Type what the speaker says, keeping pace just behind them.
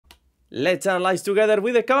Let's analyze together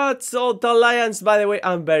with the cards. Ault Alliance. By the way,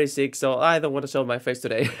 I'm very sick, so I don't want to show my face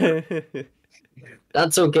today.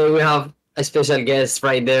 That's okay. We have a special guest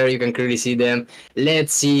right there. You can clearly see them.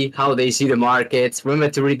 Let's see how they see the markets. Remember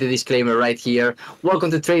to read the disclaimer right here.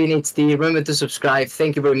 Welcome to Trading HT. Remember to subscribe.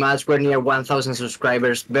 Thank you very much. We're near 1,000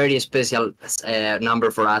 subscribers. Very special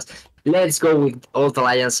number for us. Let's go with Ault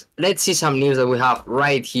Alliance. Let's see some news that we have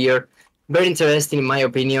right here. Very interesting, in my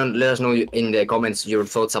opinion. Let us know in the comments your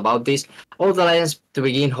thoughts about this. Ault Alliance to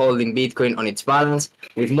begin holding Bitcoin on its balance.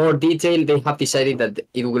 With more detail, they have decided that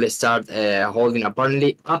it will start holding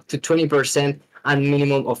apparently up to 20% and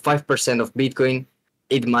minimum of 5% of Bitcoin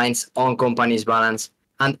it mines on company's balance.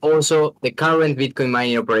 And also, the current Bitcoin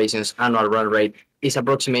mining operations annual run rate is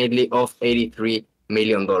approximately of $83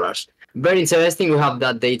 million. Very interesting. We have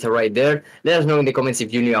that data right there. Let us know in the comments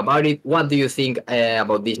if you knew about it. What do you think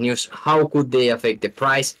about this news? How could they affect the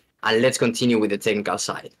price? And let's continue with the technical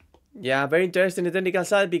side. Yeah, very interesting the technical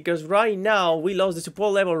side, because right now we lost the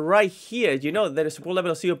support level right here. You know, there is support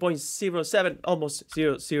level of 0.07, almost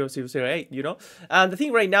 0.0008, you know. And the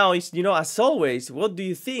thing right now is, you know, as always, what do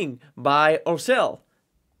you think? Buy or sell?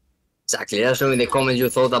 Exactly. Let us know in the comments your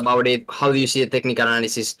thought about it. How do you see the technical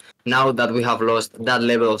analysis now that we have lost that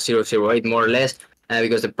level of 0.08 more or less?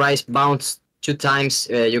 Because the price bounced 2 times.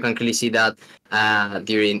 You can clearly see that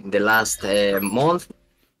during the last month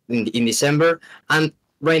in December. And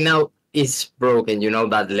right now it's broken, you know,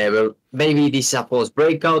 that level. Maybe this is a post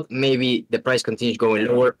breakout, maybe the price continues going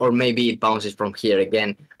lower, or maybe it bounces from here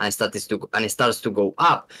again and starts to go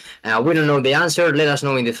up. We don't know the answer. Let us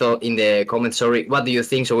know in the comments, sorry, what do you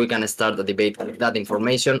think, so we can start the debate with that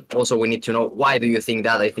information. Also, we need to know why do you think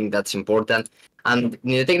that. I think that's important. And in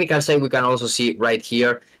the technical side, we can also see right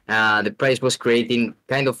here the price was creating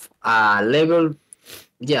kind of a level,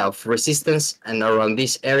 yeah, of resistance, and around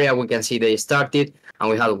this area we can see they started, and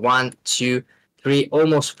we had 1, 2, 3,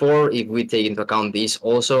 almost 4 if we take into account this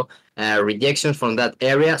also rejections from that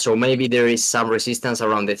area. So maybe there is some resistance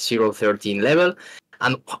around the 0.13 level.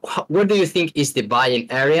 And what do you think is the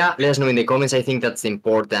buying area? Let us know in the comments. I think that's the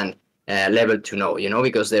important level to know, you know,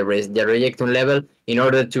 because the rejection level, in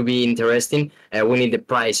order to be interesting, we need the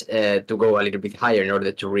price to go a little bit higher in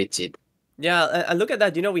order to reach it. Yeah, and look at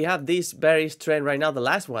that. You know, we have this bearish trend right now, the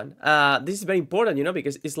last one. This is very important, you know,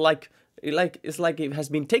 because it's like it has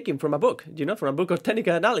been taken from a book, you know, from a book of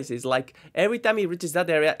technical analysis. Like every time it reaches that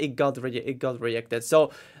area, it got rejected.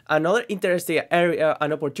 So another interesting area,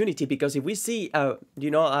 an opportunity, because if we see,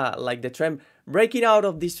 you know, like the trend breaking out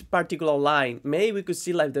of this particular line, maybe we could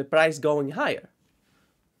see like the price going higher.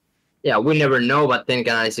 Yeah, we never know, but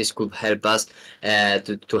technical analysis could help us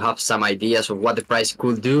to have some ideas of what the price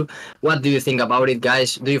could do. What do you think about it,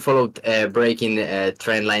 guys? Do you follow breaking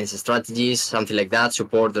trend lines strategies, something like that,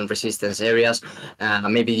 support and resistance areas?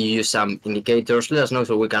 Maybe you use some indicators. Let us know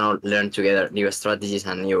so we can all learn together new strategies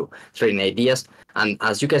and new trading ideas. And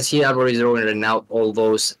as you can see, Arbor is drawing right now all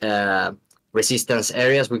those resistance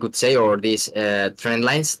areas, we could say, or these trend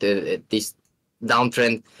lines, this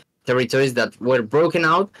downtrend territories that were broken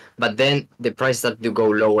out, but then the price started to go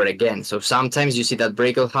lower again. So sometimes you see that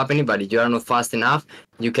breakout happening, but if you are not fast enough,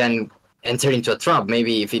 you can enter into a trap.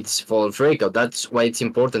 Maybe if it's false breakout, that's why it's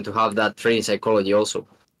important to have that trading psychology also.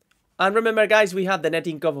 And remember, guys, we have the net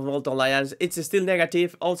income of Ault Alliance. It's still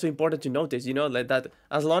negative. Also important to notice, you know, like that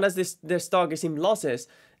as long as the stock is in losses,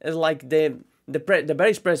 it's like the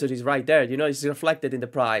bearish pressure is right there, you know, it's reflected in the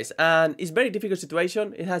price, and it's very difficult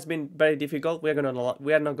situation. It has been very difficult. We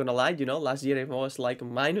are not gonna lie, you know. Last year it was like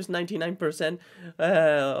minus 99%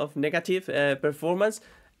 of negative performance,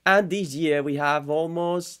 and this year we have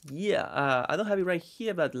almost, yeah, I don't have it right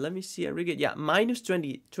here, but let me see, Enrique. Yeah, minus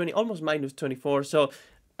 20, almost minus 24. So,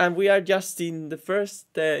 and we are just in the first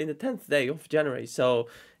in the 10th day of January, so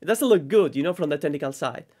it doesn't look good, you know, from the technical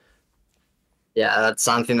side. Yeah, that's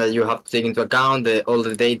something that you have to take into account. All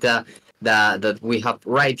the data that we have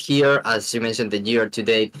right here, as you mentioned, the year to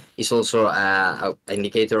date is also an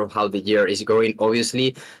indicator of how the year is going,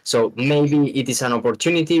 obviously. So maybe it is an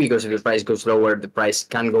opportunity, because if the price goes lower, the price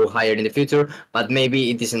can go higher in the future. But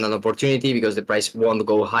maybe it isn't an opportunity because the price won't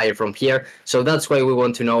go higher from here. So that's why we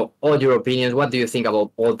want to know all your opinions. What do you think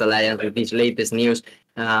about Ault Alliance with this latest news?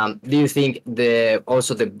 Do you think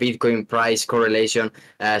also the Bitcoin price correlation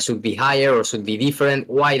should be higher or should be different?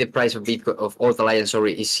 Why the price of Bitcoin of Ault Alliance,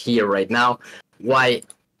 sorry, is here right now? Why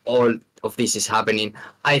all of this is happening?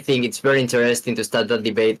 I think it's very interesting to start that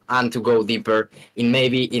debate and to go deeper.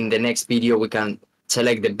 Maybe in the next video we can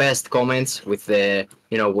select the best comments with the,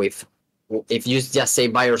 you know, with, if you just say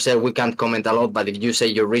buy or sell, we can't comment a lot, but if you say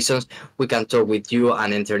your reasons, we can talk with you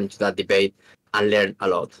and enter into that debate and learn a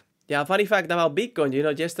lot. Yeah, funny fact about Bitcoin.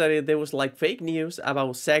 Yesterday there was like fake news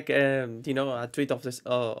about SEC. A tweet of this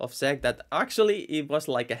of SEC that actually it was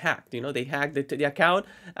like a hack. They hacked the account,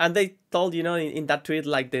 and they told in that tweet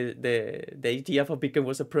like the ETF of Bitcoin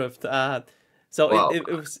was approved. So Wow.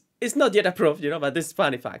 it's not yet approved. But this is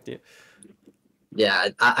funny fact. Yeah. Yeah,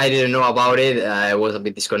 I didn't know about it. I was a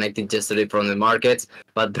bit disconnected yesterday from the markets,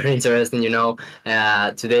 but very interesting.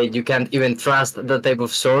 Today you can't even trust that type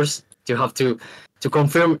of source. You have to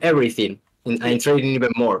confirm everything in trading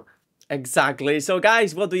even more. Exactly. So,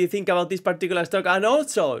 guys, what do you think about this particular stock? And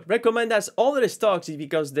also, recommend us other stocks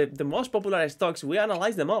because the most popular stocks, we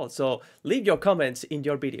analyze them all. So, leave your comments in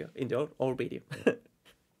your video, our video.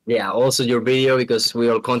 Yeah, also your video, because we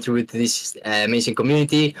all contribute to this amazing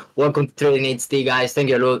community. Welcome to Trading HD, guys. Thank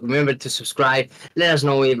you a lot. Remember to subscribe. Let us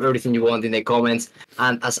know everything you want in the comments.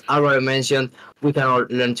 And as Alvaro mentioned, we can all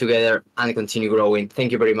learn together and continue growing.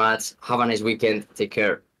 Thank you very much. Have a nice weekend. Take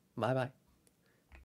care. Bye bye.